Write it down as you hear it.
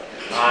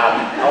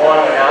I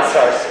want to announce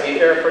our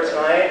speaker for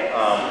tonight.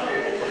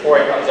 Before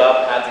he comes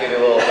up, I have to give you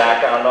a little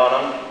background on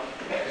him.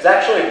 He was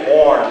actually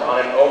born on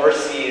an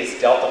overseas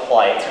Delta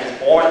flight. So he was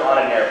born on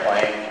an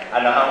airplane. I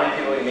don't know how many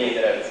people you meet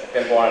that have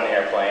been born on an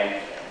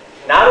airplane.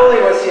 Not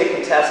only was he a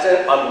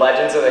contestant on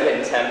Legends of the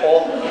Hidden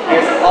Temple, he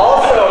was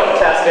also a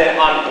contestant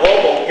on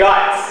Global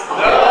Guts.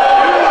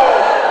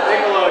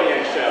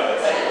 Nickelodeon shows.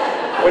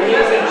 When he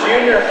was in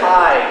junior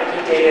high,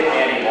 he dated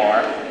Mandy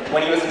Moore.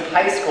 When he was in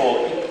high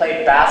school, he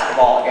played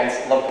basketball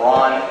against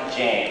LeBron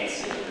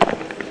James.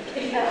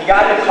 He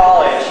got into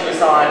college, he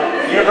was on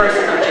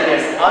University of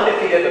Virginia's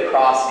undefeated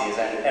lacrosse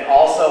season, and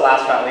also,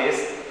 last but not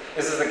least,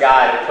 this is the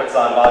guy that puts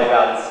on Bobby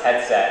Bowden's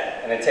headset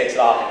and then takes it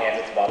off and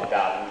hands it to Bobby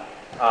Bowden.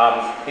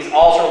 He's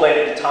also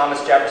related to Thomas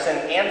Jefferson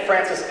and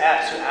Francis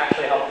Epps, who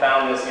actually helped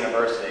found this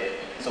university.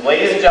 So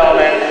ladies and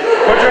gentlemen,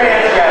 put your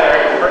hands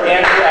together for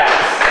Andrew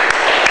Epps.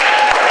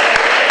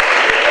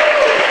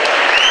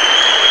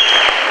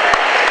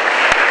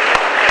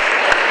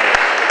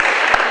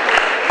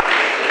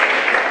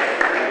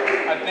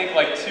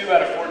 Like 2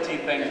 out of 14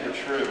 things were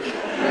true.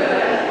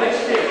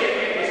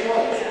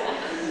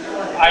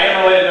 I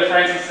am related to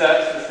Francis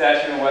Epps, the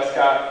statue in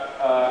Westcott,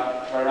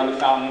 right around the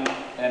fountain,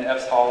 and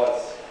Epps Hall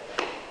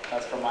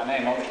that's from my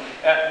name.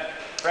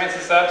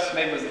 Francis Epps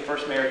maybe was the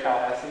first mayor of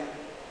Tallahassee. I'm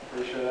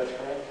pretty sure that's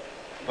correct.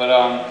 But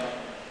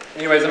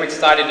anyways, I'm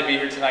excited to be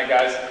here tonight,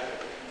 guys.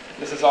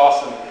 This is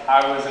awesome.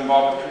 I was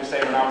involved with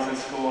Crusade when I was in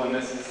school, and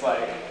this is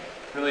like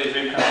really a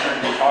dream come true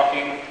to be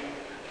talking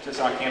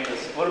just on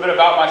campus. A little bit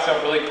about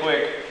myself really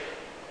quick.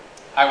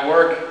 I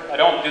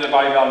don't do the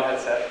Bobby Bowden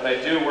headset, but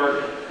I do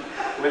work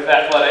with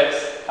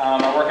athletics.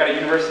 I work at a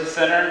university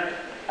center.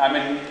 I'm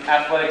in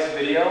athletics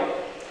video,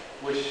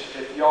 which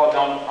if y'all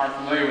aren't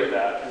familiar with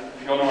that,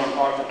 if you don't know what I'm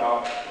talking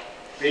about,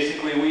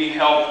 basically we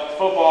help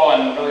football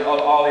and really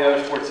all the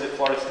other sports at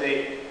Florida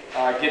State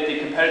get the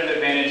competitive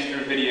advantage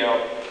through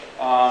video.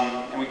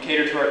 And we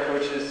cater to our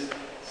coaches,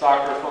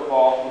 soccer,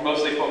 football,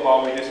 mostly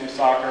football. We do some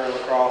soccer,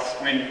 lacrosse,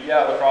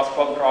 lacrosse,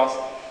 club lacrosse.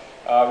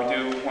 We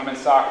do women's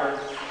soccer.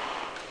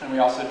 And we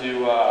also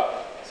do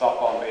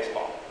softball and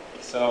baseball.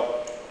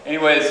 So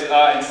anyways,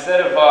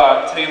 instead of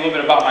telling you a little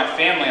bit about my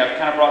family, I've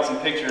kind of brought some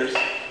pictures.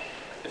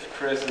 If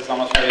Chris is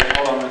almost ready,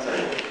 hold on one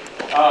second.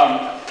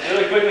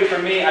 Really quickly for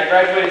me, I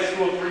graduated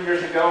school 3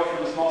 years ago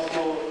from a small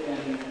school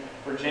in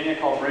Virginia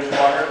called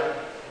Bridgewater.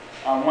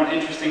 One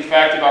interesting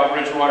fact about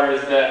Bridgewater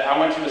is that I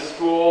went to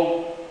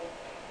a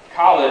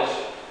college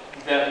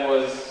that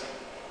was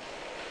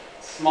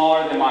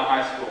smaller than my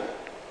high school.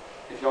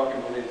 If y'all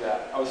can believe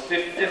that. I was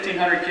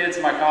 1,500 kids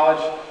in my college,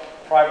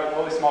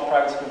 really small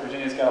private school.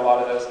 Virginia's got a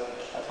lot of those.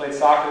 I played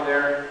soccer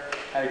there,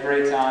 had a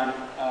great time.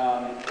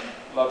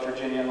 Loved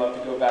Virginia, love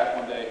to go back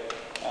one day.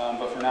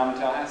 But for now I'm in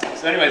Tallahassee.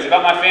 So anyways,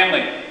 about my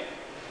family.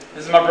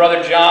 This is my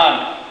brother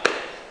John.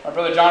 My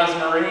brother John is a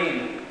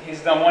Marine.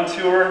 He's done one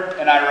tour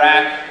in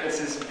Iraq. This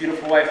is his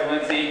beautiful wife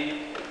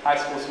Lindsay, high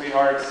school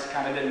sweethearts.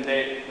 Kind of didn't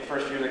date the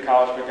first year of the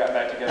college, but got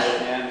back together at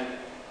the end.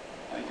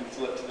 You can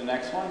flip to the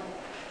next one.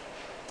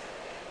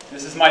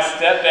 This is my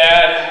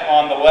stepdad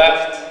on the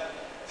left,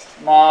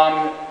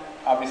 mom,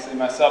 obviously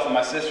myself and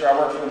my sister. I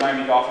worked for the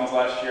Miami Dolphins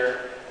last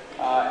year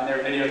in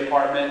their video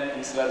department,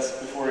 and so that's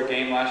before a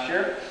game last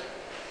year.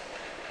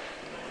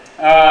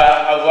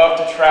 I love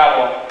to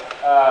travel.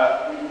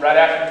 Right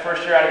after the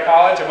first year out of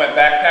college, I went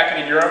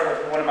backpacking in Europe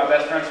with one of my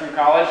best friends from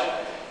college.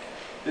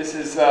 This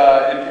is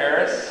in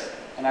Paris,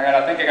 and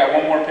I think I got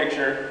one more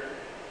picture.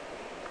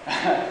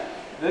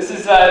 This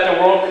is at the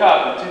World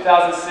Cup in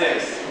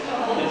 2006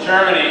 in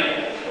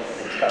Germany.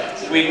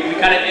 We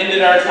kind of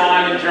ended our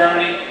time in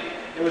Germany.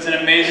 It was an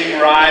amazing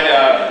ride.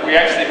 We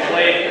actually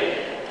played.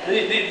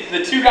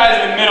 The two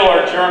guys in the middle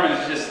are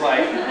Germans, just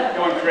like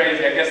going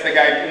crazy. I guess the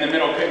guy in the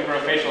middle couldn't grow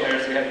facial hair,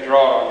 so we had to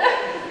draw it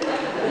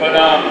on. But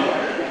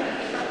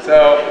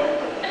so,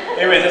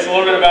 anyways, that's a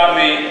little bit about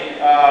me.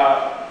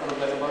 A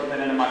little bit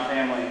into my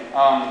family.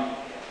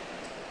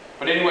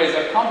 But anyways,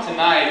 I've come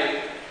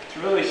tonight to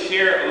really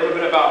share a little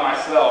bit about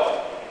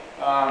myself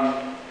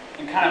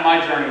and kind of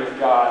my journey with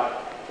God.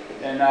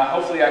 And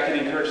hopefully I can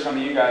encourage some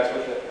of you guys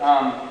with it.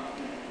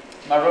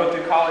 My road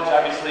through college,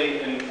 obviously,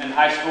 in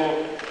high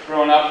school,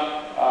 growing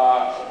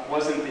up,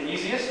 wasn't the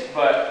easiest,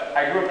 but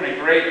I grew up in a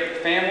great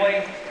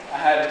family. I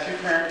had 2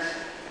 parents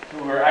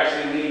who were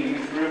actually leading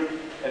youth group.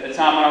 At the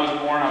time when I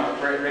was born, I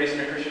was raised in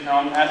a Christian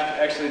home.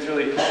 Actually, it's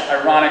really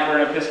ironic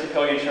we're in an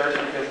Episcopalian church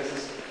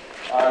because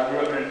I grew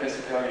up in an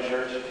Episcopalian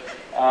church.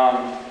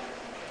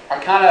 I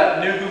kind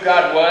of knew who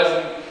God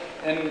was,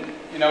 and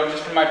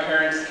just from my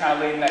parents kind of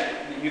leading that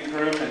youth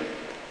group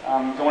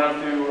and going up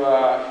through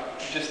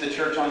just the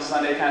church on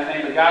Sunday kind of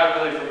thing. But God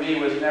really for me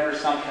was never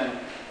something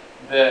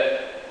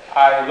that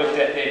I looked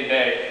at day to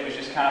day. It was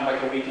just kind of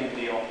like a weekend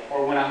deal,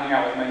 or when I hung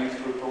out with my youth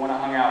group, or when I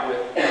hung out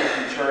with people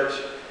from church.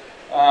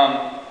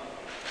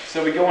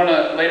 So we go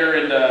later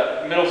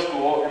into middle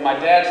school, and my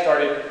dad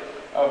started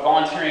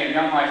volunteering at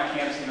Young Life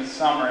camps in the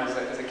summer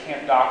as a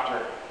camp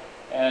doctor.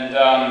 And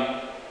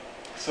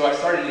so I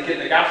started to get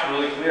the gospel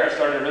really clear. I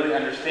started to really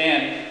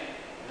understand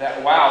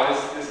that, wow,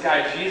 this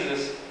guy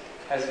Jesus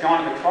has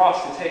gone to the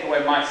cross to take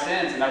away my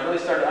sins. And I really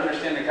started to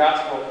understand the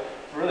gospel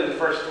for really the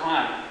first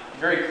time,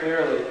 very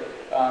clearly.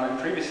 And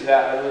previous to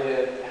that, I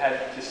really had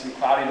just some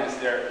cloudiness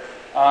there.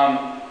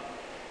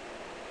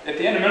 At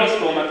the end of middle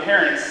school, my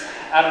parents,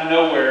 out of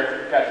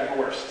nowhere, got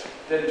divorced.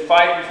 Didn't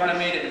fight in front of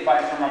me, didn't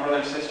fight in front of my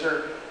brother and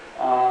sister.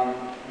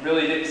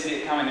 Really didn't see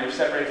it coming. They were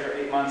separated for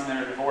 8 months and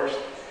then were divorced.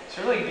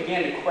 So I really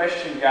began to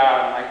question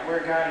God. I'm like, where,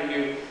 God, are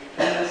you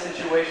in this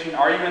situation?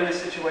 Are you in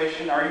this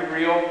situation? Are you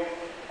real?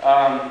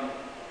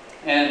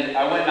 And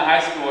I went into high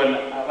school, and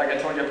like I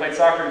told you, I played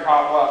soccer in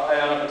college. Well, I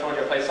don't know if I told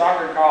you I played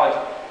soccer in college,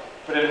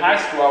 but in high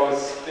school,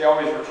 they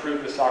always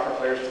recruit the soccer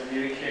players to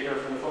be the kicker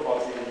for the football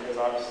team because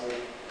obviously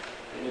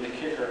they need a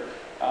kicker.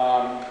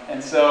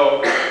 And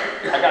so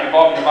I got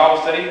involved in a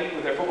Bible study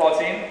with their football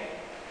team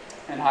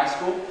in high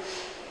school,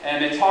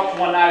 and they talked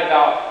one night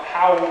about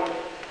how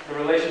the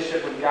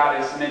relationship with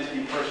God is meant to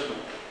be personal.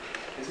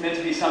 It's meant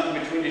to be something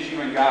between just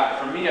you and God.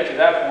 For me, up to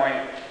that point,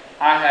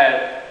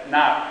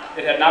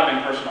 it had not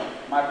been personal.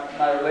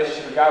 My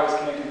relationship with God was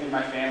connected through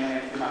my family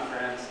and through my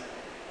friends.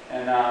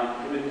 And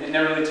it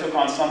never really took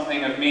on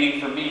something of meaning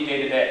for me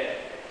day to day.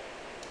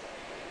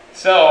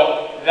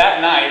 So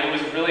that night, it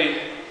was really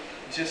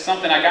just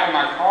something. I got in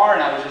my car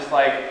and I was just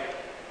like,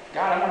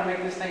 God, I want to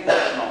make this thing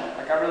personal.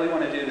 Like, I really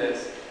want to do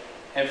this.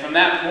 And from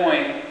that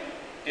point,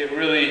 it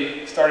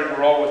really started to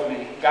roll with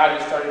me. God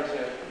just started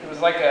to, it was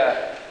like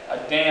a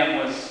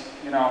dam was,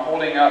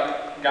 holding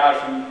up God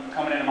from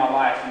coming into my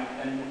life.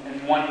 And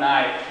one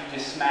night, he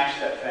just smashed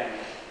that thing.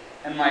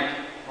 And like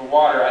the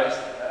water,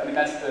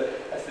 that's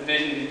the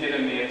vision he's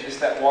given me, of just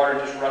that water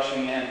just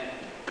rushing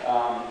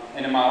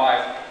into my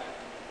life.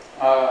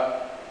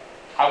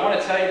 I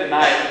want to tell you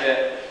tonight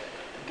that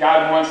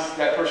God wants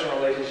that personal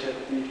relationship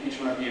with each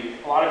one of you.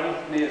 A lot of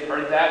you may have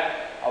heard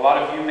that. A lot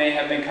of you may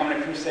have been coming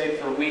to Crusade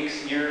for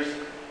weeks, years,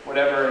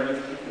 whatever, and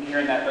you've been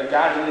hearing that. But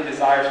God really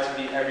desires to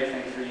be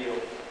everything for you.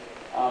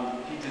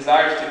 He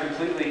desires to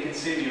completely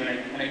consume you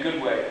in a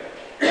good way.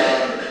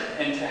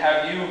 And to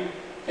have you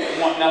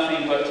want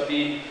nothing but to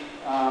be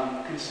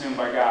consumed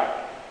by God.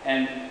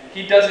 And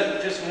he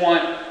doesn't just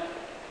want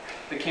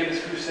the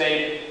Campus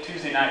Crusade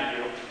Tuesday night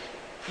you.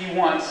 He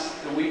wants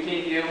the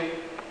weekend you.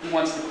 He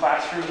wants the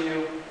classroom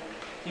you.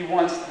 He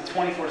wants the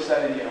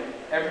 24/7 you.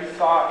 Every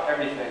thought,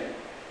 everything.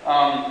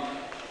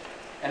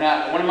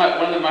 One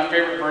of my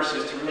favorite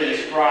verses to really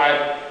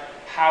describe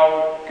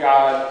how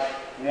God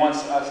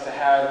wants us to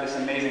have this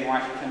amazing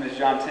life with him is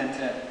John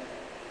 10:10.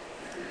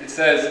 It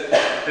says,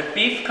 "The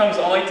thief comes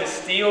only to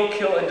steal,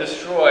 kill, and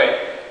destroy.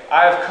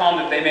 I have come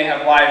that they may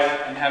have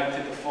life and have it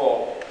to the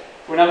full."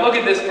 When I look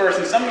at this verse,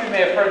 and some of you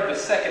may have heard the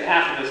second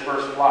half of this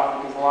verse a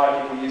lot because a lot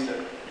of people use it.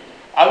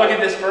 I look at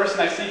this verse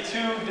and I see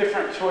two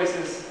different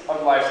choices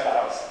of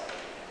lifestyles.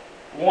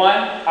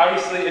 One,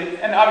 obviously,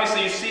 and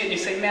obviously you see it and you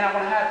say, man, I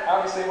want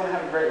to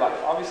have a great life.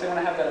 Obviously, I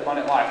want to have that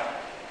abundant life.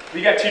 But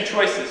you got two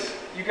choices.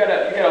 You got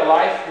a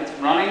life that's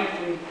running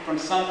from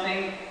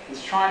something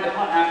that's trying to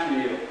hunt after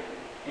you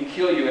and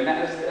kill you. And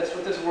that's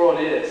what this world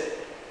is.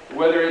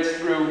 Whether it's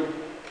through,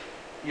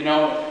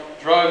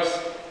 drugs,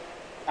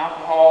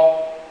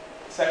 alcohol,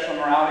 sexual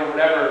immorality,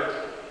 whatever,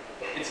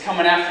 it's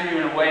coming after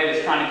you in a way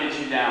that's trying to get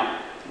you down.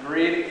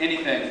 Greed,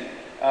 anything.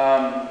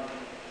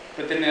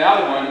 But then the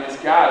other one is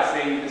God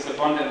saying this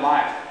abundant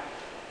life.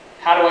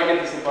 How do I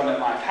get this abundant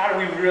life? How do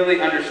we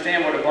really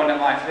understand what abundant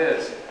life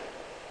is?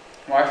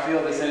 Well, I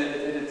feel this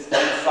it's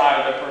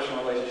inside of a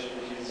personal relationship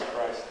with Jesus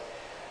Christ.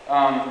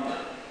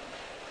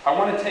 I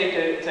want to take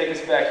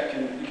us back.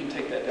 You can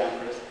take that down,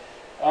 Chris.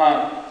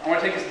 I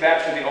want to take us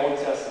back to the Old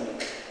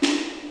Testament.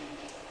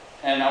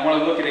 And I want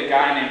to look at a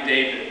guy named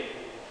David,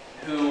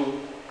 who,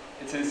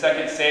 it's in 2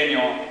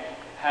 Samuel,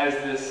 has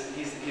this,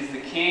 he's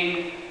the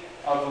king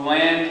of the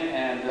land,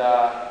 and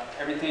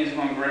everything is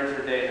going great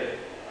for David.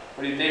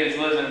 But David's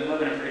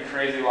living a pretty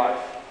crazy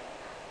life.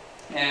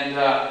 And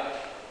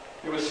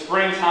it was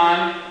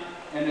springtime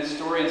in this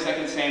story in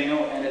 2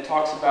 Samuel, and it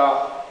talks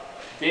about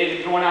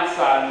David going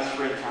outside in the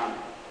springtime.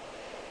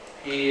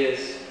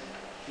 He's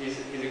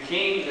a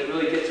king that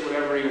really gets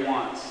whatever he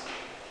wants.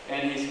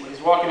 And he's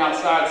walking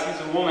outside,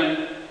 sees a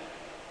woman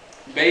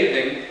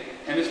bathing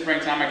in the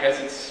springtime. I guess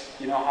it's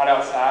hot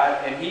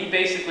outside, and he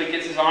basically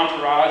gets his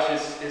entourage,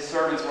 his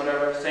servants,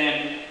 whatever,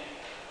 saying,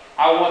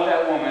 I want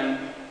that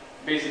woman,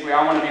 basically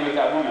I want to be with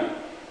that woman.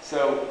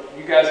 So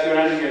you guys go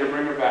down here to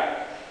bring her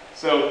back.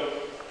 So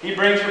he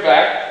brings her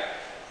back.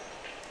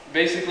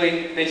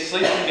 Basically, they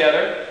sleep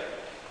together.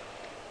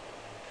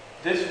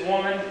 This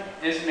woman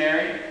is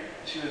married.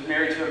 She was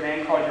married to a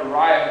man called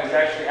Uriah, who was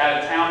actually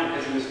out of town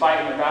because he was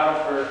fighting the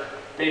battle for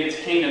David's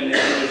kingdom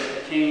that he was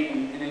a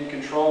king and in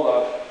control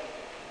of.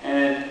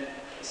 And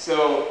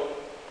so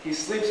he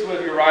sleeps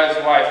with Uriah's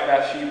wife,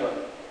 Bathsheba,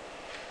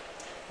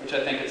 which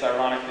I think it's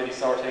ironic that he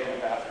saw her taking a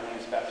bath. Her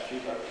name's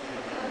Bathsheba.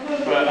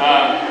 But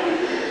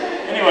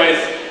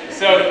anyways,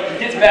 so he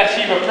gets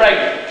Bathsheba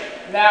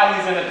pregnant. Now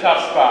he's in a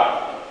tough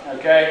spot,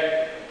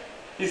 okay?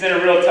 He's in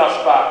a real tough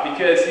spot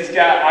because he's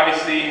got,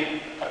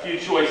 obviously, a few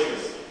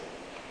choices.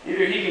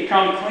 Either he can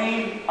come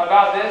clean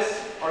about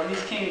this, or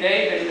he's King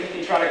David and he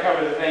can try to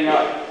cover the thing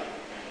up.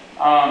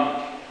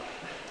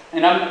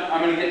 And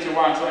I'm going to get to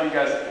why I'm telling you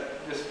guys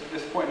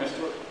this point in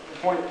the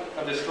point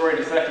of this story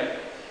in a second.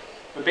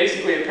 But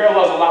basically, it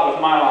parallels a lot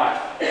with my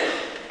life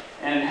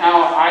and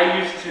how I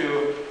used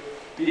to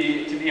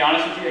be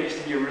honest with you, I used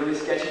to be a really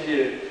sketchy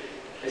dude,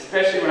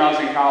 especially when I was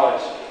in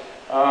college.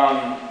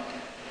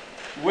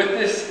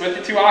 With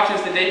the two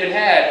options that David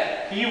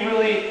had, he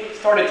really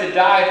started to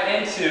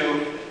dive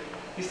into,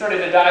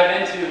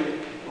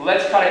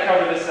 let's try to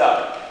cover this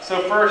up.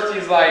 So first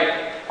he's like,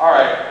 all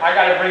right, I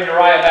got to bring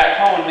Uriah back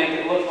home and make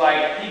it look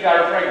like he got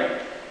her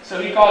pregnant.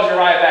 So he calls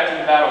Uriah back to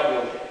the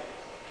battlefield.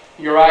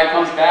 Uriah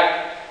comes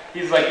back.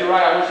 He's like, Uriah,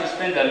 I want you to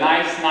spend a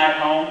nice night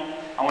home.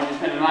 I want you to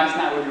spend a nice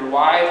night with your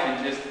wife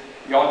and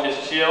y'all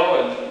just chill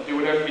and do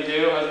whatever you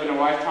do, husband and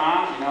wife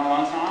time,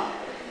 one time.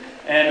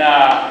 And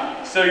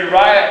so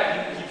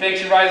Uriah, he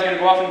thinks Uriah's going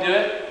to go off and do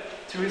it.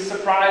 To his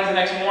surprise, the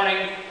next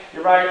morning,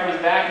 Uriah comes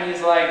back and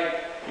he's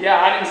like,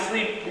 yeah, I didn't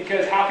sleep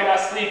because how could I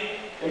sleep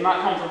in my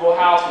comfortable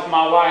house with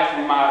my wife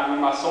when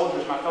my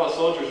soldiers, my fellow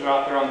soldiers are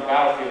out there on the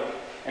battlefield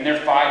and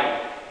they're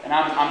fighting. And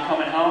I'm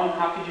coming home,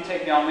 how could you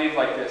take me on leave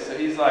like this? So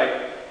he's like,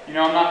 I'm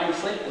not going to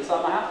sleep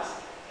inside my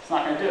house. It's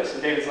not going to do it. So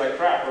David's like,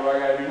 crap, what do I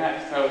got to do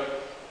next? So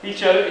he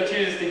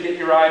chooses to get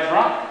Uriah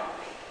drunk.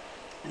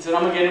 And said,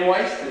 I'm going to get him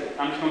wasted.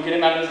 I'm just going to get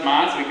him out of his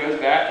mind. So he goes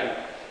back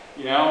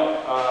and,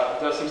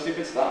 does some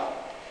stupid stuff.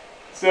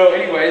 So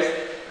anyways,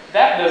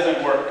 that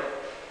doesn't work.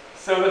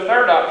 So the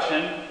third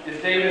option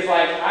is David is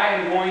like, I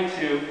am going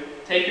to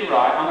take Uriah,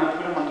 I'm going to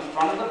put him on the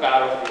front of the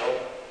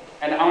battlefield,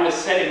 and I'm going to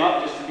set him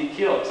up just to be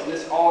killed. So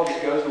this all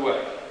just goes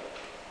away.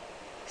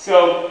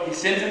 So he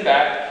sends him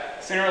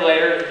back. Sooner or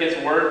later, he gets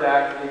word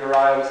back that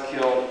Uriah was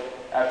killed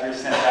after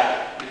he's sent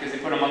back because they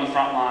put him on the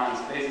front lines,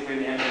 basically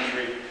the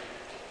infantry.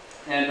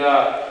 And,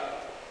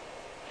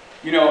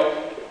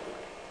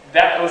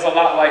 that was a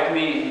lot like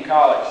me in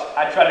college.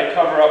 I tried to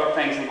cover up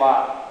things a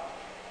lot.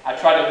 I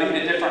tried to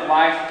lead a different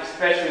life,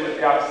 especially with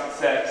the opposite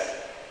sex.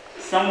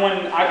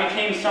 I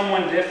became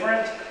someone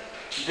different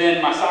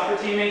than my soccer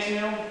teammates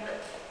knew,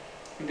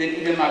 than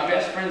even my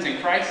best friends in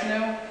Christ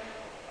knew.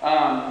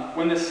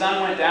 When the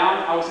sun went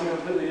down, I was a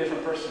completely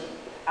different person.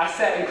 I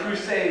sat in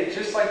crusade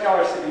just like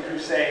y'all are sitting in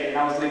crusade, and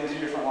I was living two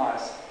different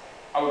lives.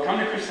 I would come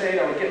to crusade,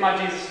 I would get my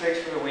Jesus fix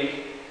for the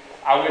week,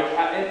 I would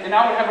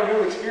have a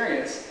real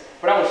experience,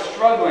 but I was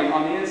struggling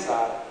on the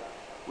inside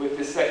with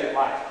this second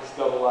life, this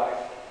double life.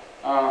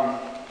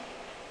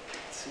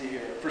 Let's see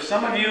here. For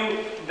some of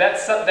you, that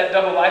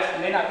double life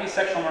may not be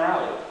sexual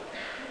morality.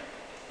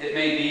 It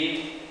may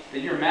be that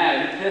you're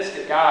mad, you're pissed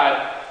at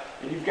God,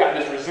 and you've got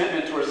this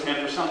resentment towards Him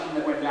for something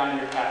that went down in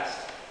your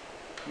past.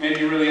 Maybe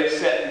you're really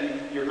upset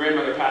that your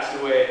grandmother passed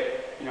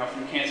away,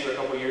 from cancer a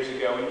couple years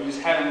ago, and you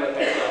just haven't let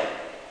that go.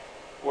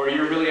 Or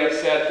you're really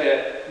upset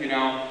that,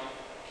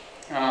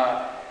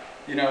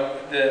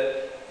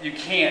 that you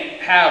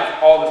can't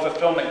have all the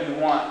fulfillment you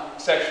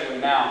want sexually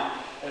now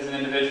as an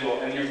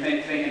individual, and you're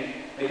thinking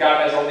that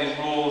God has all these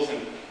rules,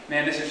 and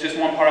man, this is just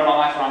one part of my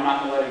life where I'm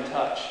not going to let Him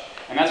touch.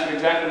 And that's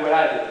exactly what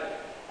I did.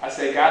 I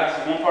said, God, this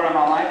is one part of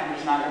my life I'm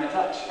just not going to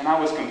touch. And I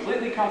was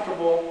completely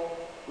comfortable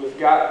with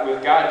God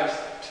just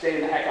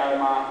staying the heck out of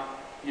my,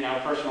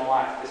 personal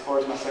life as far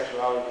as my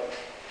sexuality goes.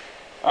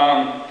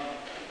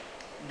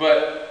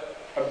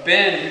 But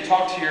Ben, who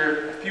talked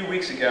here a few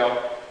weeks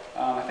ago,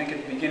 I think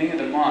at the beginning of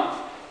the month,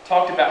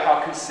 talked about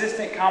how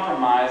consistent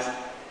compromise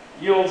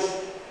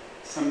yields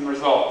some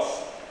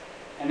results.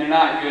 And they're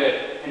not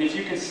good. And if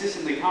you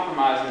consistently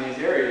compromise in these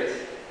areas,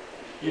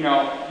 you're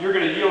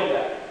going to yield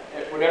that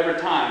at whatever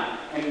time.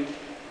 And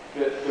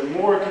the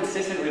more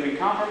consistently we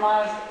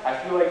compromise, I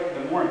feel like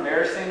the more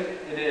embarrassing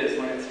it is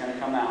when it's going to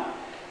come out.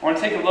 I want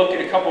to take a look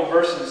at a couple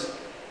verses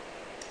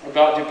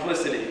about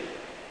duplicity.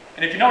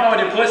 And if you don't know what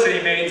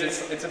duplicity means,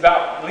 it's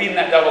about leading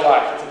that double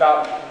life. It's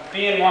about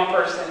being one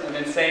person and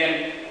then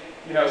saying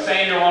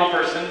you're one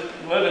person,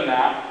 living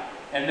that,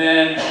 and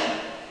then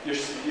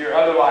your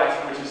other life,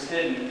 which is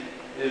hidden,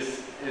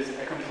 is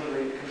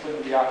completely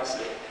the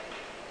opposite.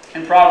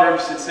 In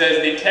Proverbs, it says,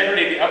 "The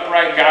integrity of the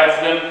upright guides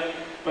them,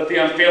 but the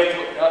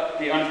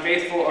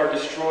unfaithful are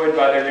destroyed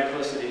by their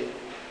duplicity."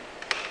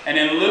 And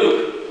in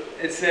Luke,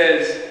 it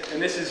says,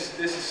 and this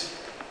is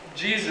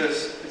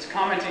Jesus. It's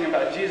commenting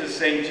about Jesus,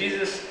 saying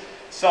Jesus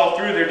saw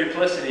through their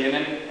duplicity. And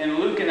then in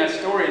Luke, in that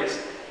story,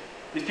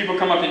 these people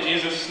come up to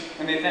Jesus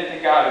and they think they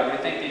got him.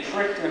 They think they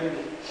tricked him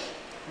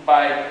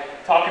by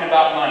talking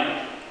about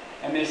money.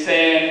 And they're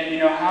saying,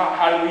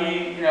 how do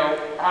we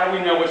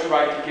know what's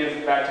right to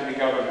give back to the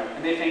government?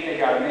 And they think they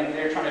got him.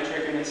 They're trying to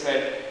trick him and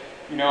say,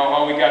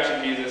 oh, we got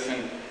you, Jesus.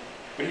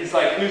 But he's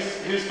like,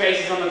 whose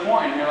face is on the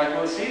coin? And they're like,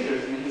 well, it's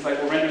Caesar's. And he's like,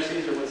 well, render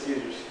Caesar what's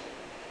Caesar's.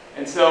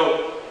 And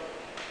so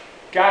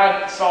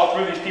God saw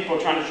through these people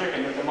trying to trick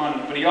him with the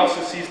money, but He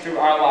also sees through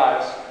our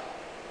lives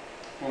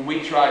when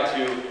we try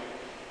to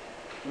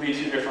lead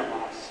two different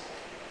lives.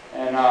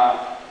 And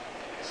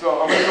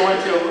so I'm going to go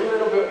into a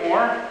little bit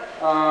more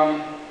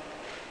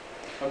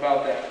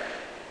about that.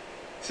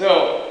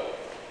 So,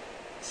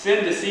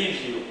 sin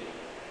deceives you.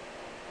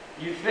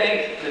 You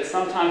think that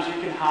sometimes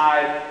you can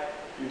hide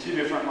your two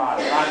different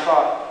lives. And I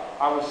thought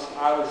I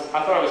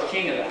thought I was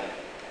king of that.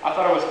 I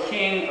thought I was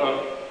king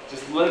of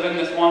just living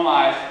this one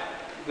life,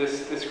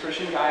 this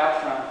Christian guy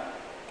out front.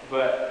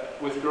 But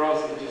with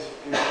girls, it was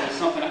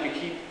something I could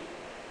keep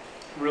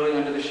really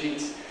under the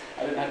sheets.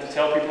 I didn't have to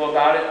tell people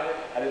about it.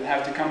 I didn't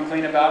have to come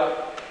clean about it.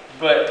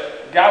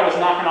 But God was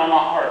knocking on my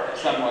heart in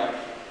some way.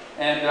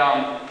 And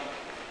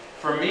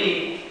for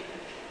me,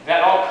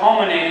 that all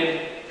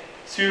culminated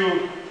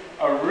to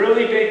a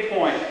really big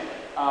point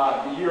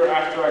the year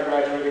after I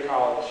graduated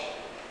college.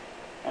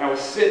 And I was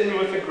sitting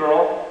with a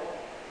girl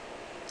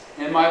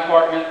in my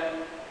apartment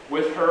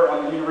with her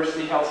on the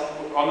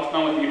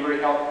phone with the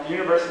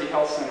University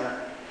Health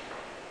Center,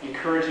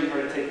 encouraging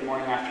her to take the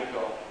morning after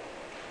pill.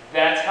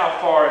 That's how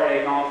far it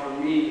had gone for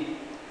me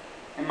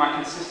in my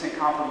consistent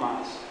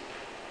compromise.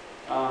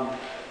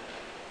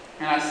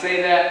 And I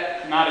say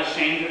that, not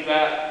ashamed of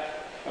that.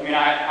 I mean,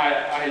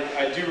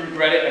 I do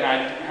regret it, and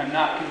I'm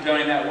not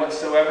condoning that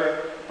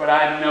whatsoever, but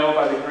I know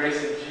by the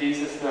grace of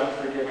Jesus that I'm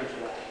forgiven for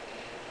that.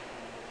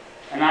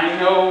 And I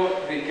know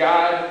that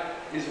God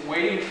is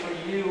waiting for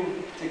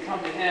you to come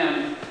to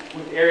Him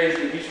with areas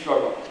that you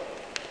struggle,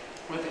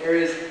 with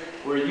areas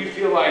where you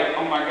feel like,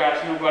 oh my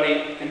gosh,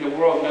 nobody in the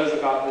world knows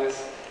about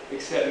this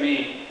except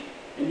me.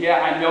 And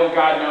yeah, I know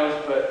God knows,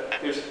 but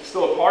there's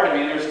still a part of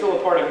me, and there's still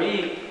a part of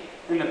me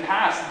in the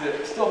past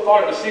that still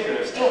thought it was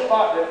secretive, still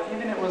thought that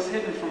even it was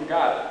hidden from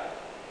God.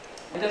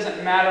 It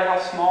doesn't matter how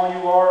small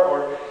you are,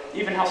 or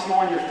even how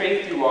small in your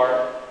faith you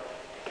are.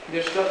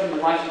 There's stuff in the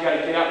life you got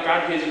to get out.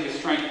 God gives you the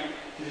strength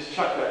to just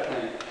chuck that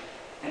thing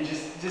and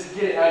just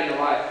get it out of your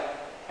life.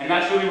 And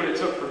that's really what it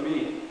took for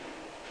me.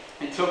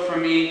 It took for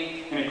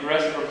me an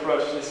aggressive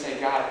approach to just say,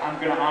 God, I'm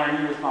going to honor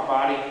you with my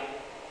body.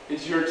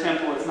 It's your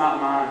temple, it's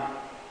not mine.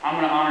 I'm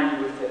going to honor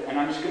you with it. And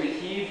I'm just going to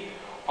heave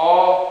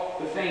all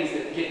the things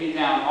that get me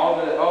down,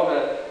 all the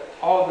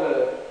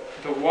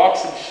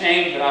walks of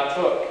shame that I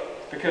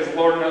took, because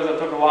Lord knows I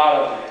took a lot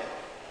of them.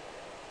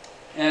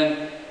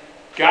 And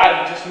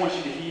God just wants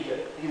you to heave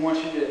it. He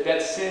wants you to,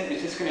 that sin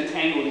is just going to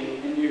tangle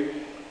you.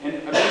 And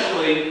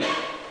eventually,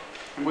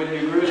 whether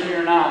you agree with me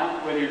or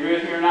not,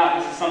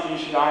 this is something you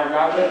should honor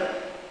God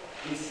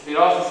with. It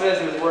also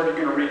says in His Word,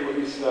 you're going to reap what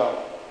you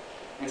sow.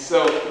 And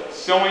so,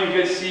 sowing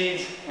good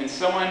seeds and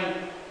sowing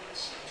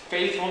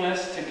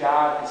faithfulness to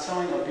God and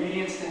sowing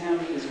obedience to Him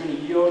is going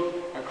to yield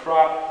a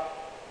crop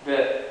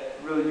that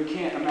really you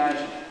can't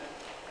imagine.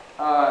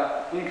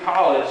 In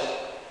college,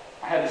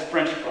 I had this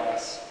French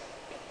class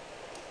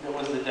that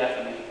was the death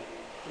of me.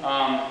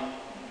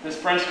 This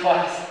French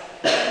class,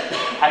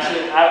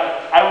 actually,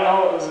 I don't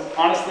know, it was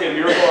honestly a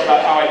miracle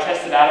about how I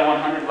tested out of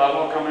 100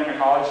 level coming into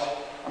college.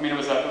 I mean, it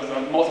was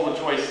a multiple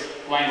choice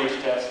language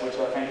test, which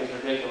I think is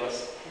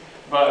ridiculous.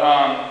 But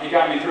it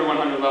got me through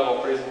 100 level,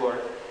 praise the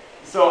Lord.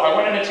 So I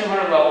went into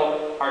 200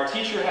 level. Our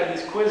teacher had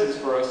these quizzes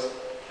for us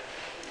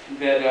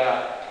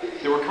that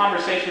they were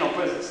conversational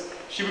quizzes.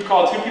 She would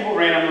call two people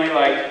randomly,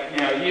 like,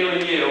 you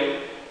and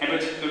you. And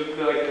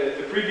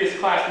the previous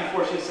class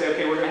before, she'd say,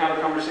 okay, we're going to have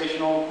a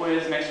conversational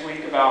quiz next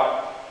week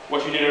about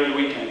what you did over the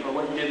weekend or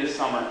what you did this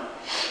summer.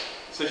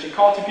 So she'd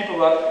call two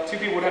people up. Two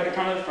people would have to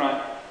come to the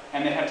front,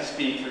 and they'd have to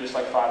speak for just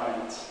like 5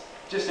 minutes,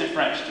 just in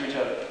French to each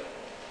other.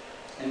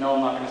 And no,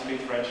 I'm not going to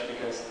speak French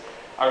because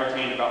I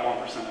retained about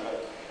 1% of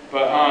it.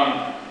 But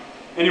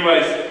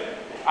anyways,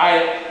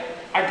 I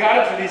got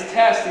up for these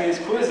tests and these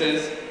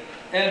quizzes,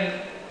 and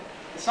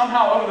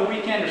somehow over the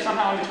weekend or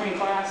somehow in between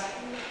class,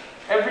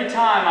 every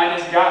time I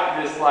just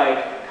got this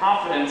like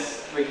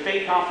confidence, like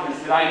fake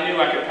confidence that I knew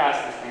I could pass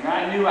this thing,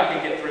 that I knew I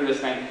could get through this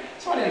thing.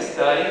 So I didn't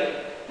study.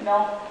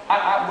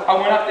 I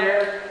went up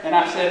there and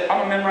I said, I'm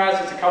going to memorize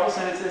just a couple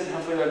sentences and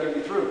hopefully that'll get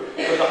me through.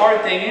 But the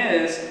hard thing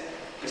is,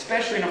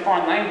 especially in a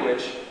foreign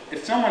language,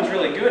 if someone's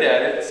really good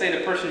at it, say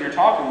the person you're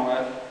talking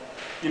with,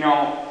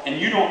 and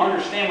you don't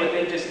understand what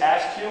they just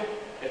asked you,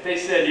 if they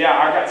said, yeah,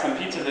 I got some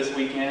pizza this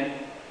weekend,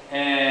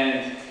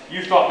 and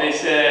you thought they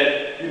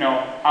said,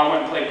 I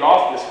went and played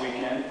golf this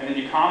weekend, and then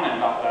you comment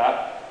about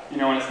that,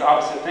 and it's the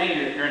opposite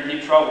thing, you're in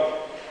deep trouble.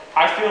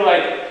 I feel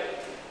like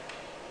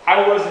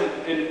I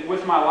wasn't,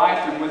 with my life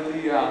and with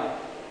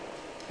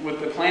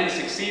the plan to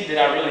succeed that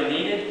I really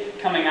needed,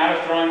 coming out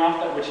of throwing off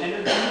that which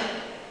hindered me,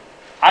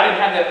 I didn't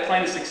have that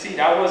plan to succeed.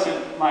 I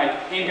wasn't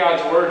in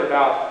God's Word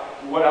about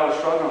what I was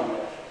struggling with.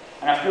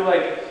 And I feel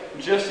like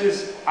just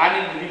as I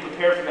needed to be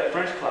prepared for that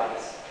French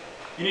class,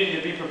 you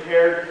needed to be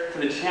prepared for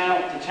the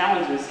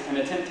challenges and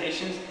the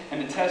temptations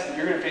and the tests that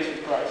you're going to face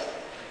with Christ.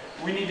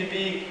 We need to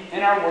be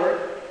in our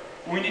Word.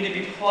 We need to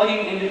be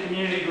plugging into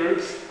community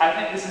groups. I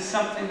think this is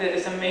something that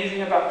is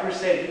amazing about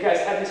Crusade. You guys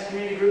have these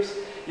community groups.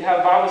 You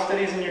have Bible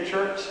studies in your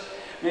church.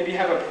 Maybe you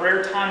have a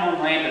prayer time on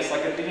Landis,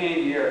 like at the beginning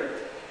of the year.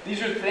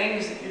 These are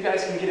things that you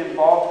guys can get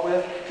involved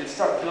with and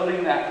start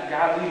building that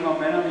godly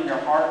momentum in your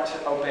heart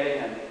to obey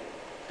Him.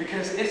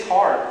 Because it's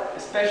hard,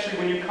 especially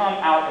when you come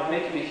out of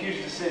making a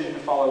huge decision to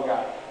follow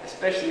God,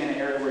 especially in an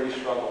area where you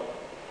struggle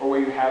or where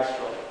you have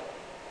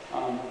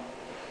struggled.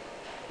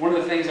 One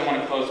of the things I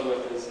want to close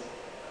with is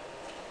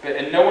that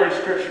and nowhere in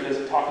Scripture does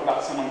it talk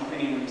about someone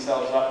cleaning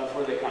themselves up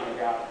before they come to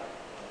God.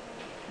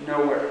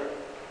 Nowhere.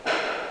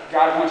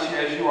 God wants you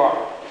as you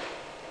are.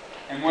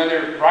 And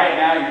whether right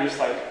now you're just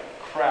like,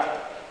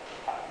 crap,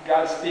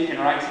 God's speaking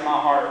right to my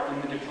heart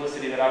in the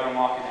duplicity that I've been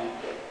walking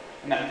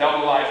in that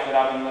double life that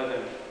I've been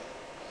living.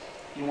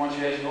 He wants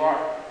you as you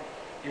are.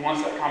 He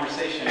wants that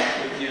conversation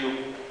with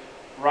you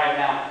right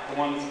now. The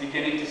one that's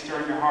beginning to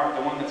stir in your heart.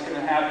 The one that's going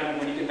to happen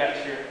when you get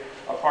back to your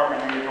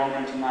apartment or your dorm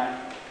room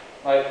tonight.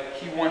 Like,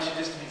 he wants you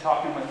just to be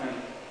talking with him.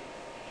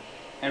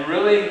 And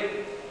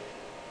really,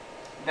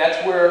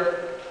 that's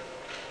where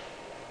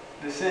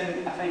the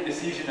sin, I think,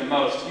 deceives you the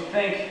most. You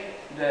think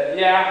that,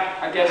 yeah,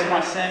 I guess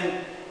my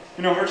sin,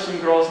 hurt some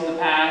girls in the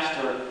past,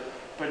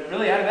 but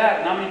really out of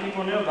that, not many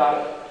people knew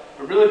about it.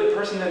 But really, the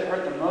person that it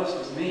hurt the most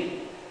was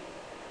me.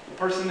 The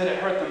person that it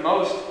hurt the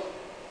most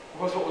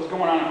was what was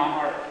going on in my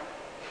heart.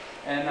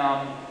 And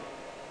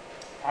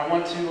I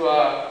want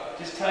to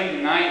just tell you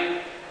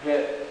tonight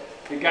that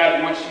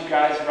God wants you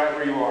guys right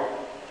where you are.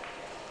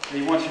 That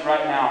he wants you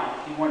right now.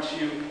 He wants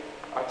you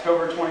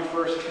October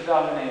 21st,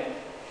 2008.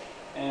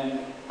 And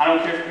I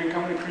don't care if you've been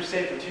coming to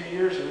Crusade for 2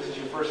 years or this is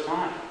your first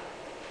time.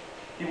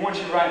 He wants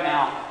you right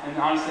now. And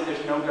honestly,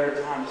 there's no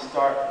better time to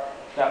start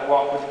that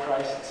walk with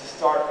Christ, to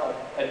start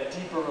a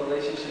deeper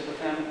relationship with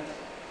him,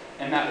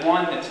 and that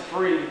one that's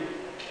free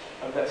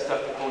of that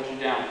stuff that holds you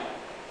down.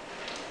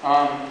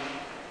 I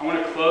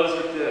want to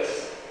close with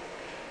this.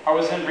 I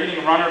was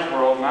reading Runner's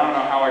World, and I don't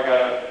know how I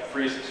got a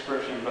free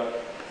subscription,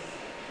 but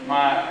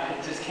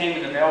it just came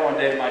in the mail one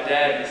day to my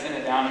dad, and he sent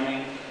it down to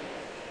me.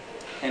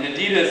 And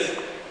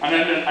Adidas,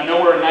 I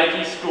know we're a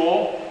Nike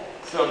school,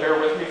 so bear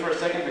with me for a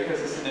second because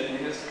it's an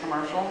Adidas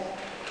commercial.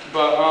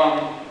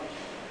 But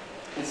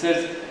it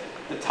says,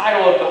 the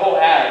title of the whole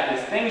ad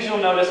is Things You'll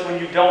Notice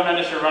When You Don't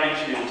Notice Your Running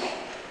Shoes.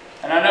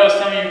 And I know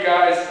some of you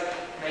guys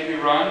maybe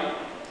run,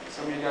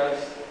 some of you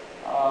guys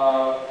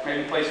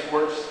maybe play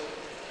sports.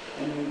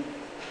 And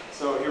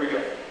so here we go.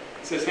 It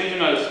says, things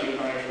you'll notice when you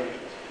don't notice your running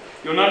shoes.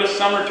 You'll notice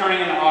summer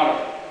turning into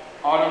autumn,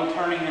 autumn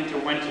turning into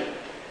winter,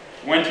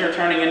 winter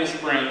turning into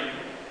spring,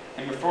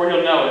 and before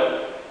you'll know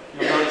it,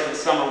 you'll notice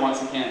it's summer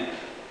once again.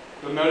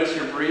 You'll notice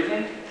you're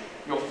breathing,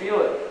 you'll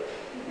feel it.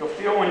 You'll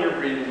feel when you're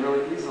breathing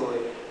really easily,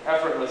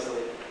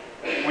 effortlessly.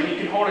 When you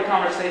can hold a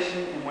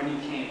conversation and when you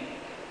can't.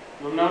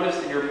 You'll notice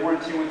that you're more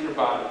in tune with your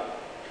body.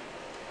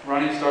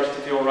 Running starts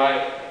to feel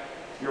right.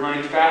 You're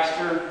running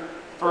faster,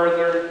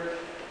 further.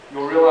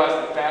 You'll realize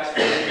that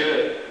faster is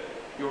good.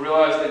 You'll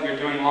realize that you're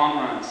doing long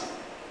runs.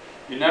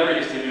 You never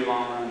used to do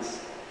long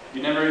runs.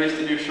 You never used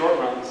to do short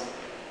runs.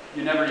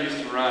 You never used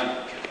to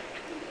run.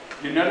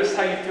 You notice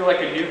how you feel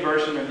like a new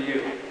version of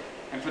you.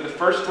 And for the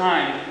first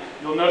time,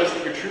 you'll notice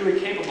that you're truly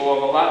capable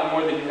of a lot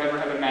more than you ever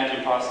have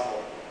imagined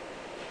possible.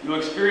 You'll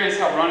experience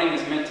how running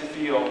is meant to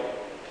feel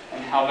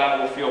and how that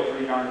will feel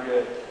pretty darn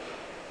good.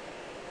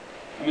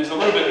 And there's a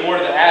little bit more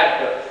to the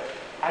ad, but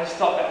I just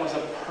thought that was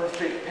a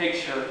perfect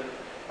picture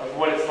of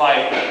what it's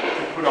like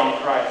to put on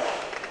Christ.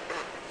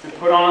 To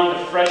put on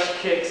the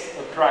fresh kicks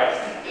of Christ.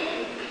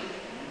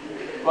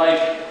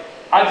 Like,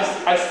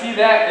 I see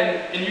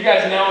that, and you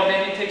guys know,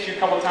 maybe it takes you a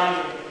couple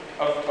times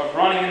of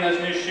running in those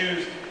new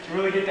shoes to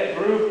really get that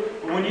groove.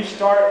 But when you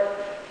start,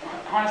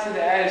 honestly,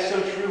 the ad is so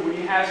true. When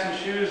you have some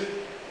shoes,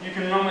 you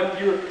can run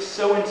with, you're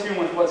so in tune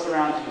with what's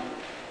around you.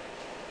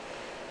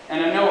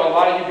 And I know a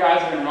lot of you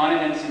guys have been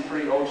running in some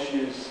pretty old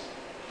shoes,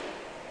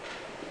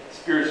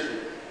 spiritually.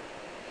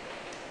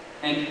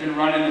 And you've been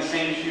running the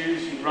same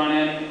shoes you've run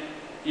in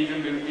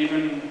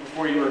even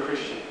before you were a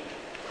Christian.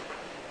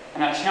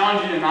 And I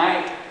challenge you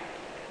tonight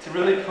to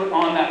really put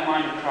on that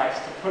mind of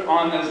Christ, to put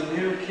on those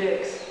new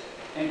kicks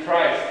in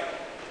Christ,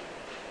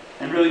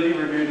 and really be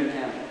renewed in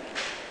him.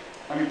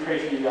 Let me pray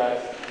for you guys.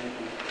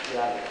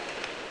 Yeah.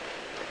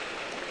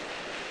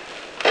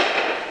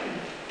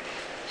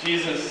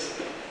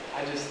 Jesus,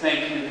 I just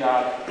thank you,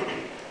 God,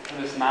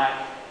 for this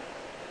night,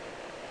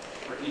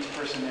 for each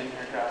person in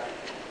here, God.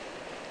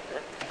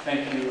 I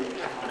thank you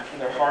for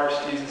their hearts,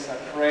 Jesus. I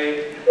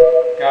pray,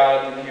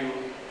 God, that you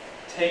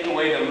take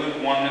away the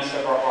lukewarmness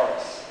of our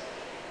hearts.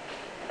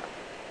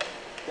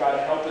 God,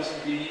 help us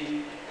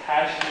be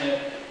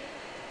passionate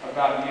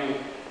about you.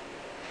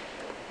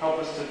 Help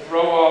us to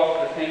throw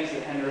off the things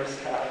that hinder us,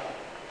 God,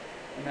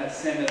 and that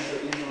sin that so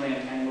easily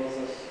entangles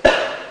us.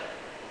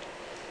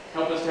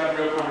 Help us to have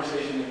a real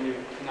conversation with you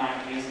tonight,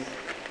 Jesus,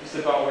 just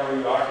about where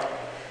we are.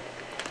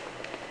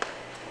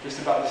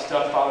 Just about the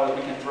stuff, Father, that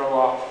we can throw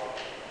off.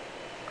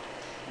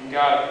 And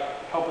God,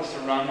 help us to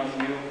run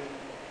with you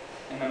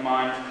in the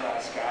mind of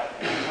Christ, God.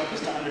 Help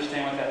us to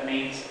understand what that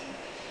means.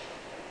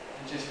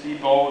 And just be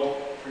bold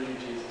for you,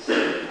 Jesus.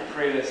 I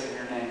pray this in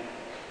your name.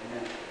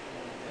 Amen.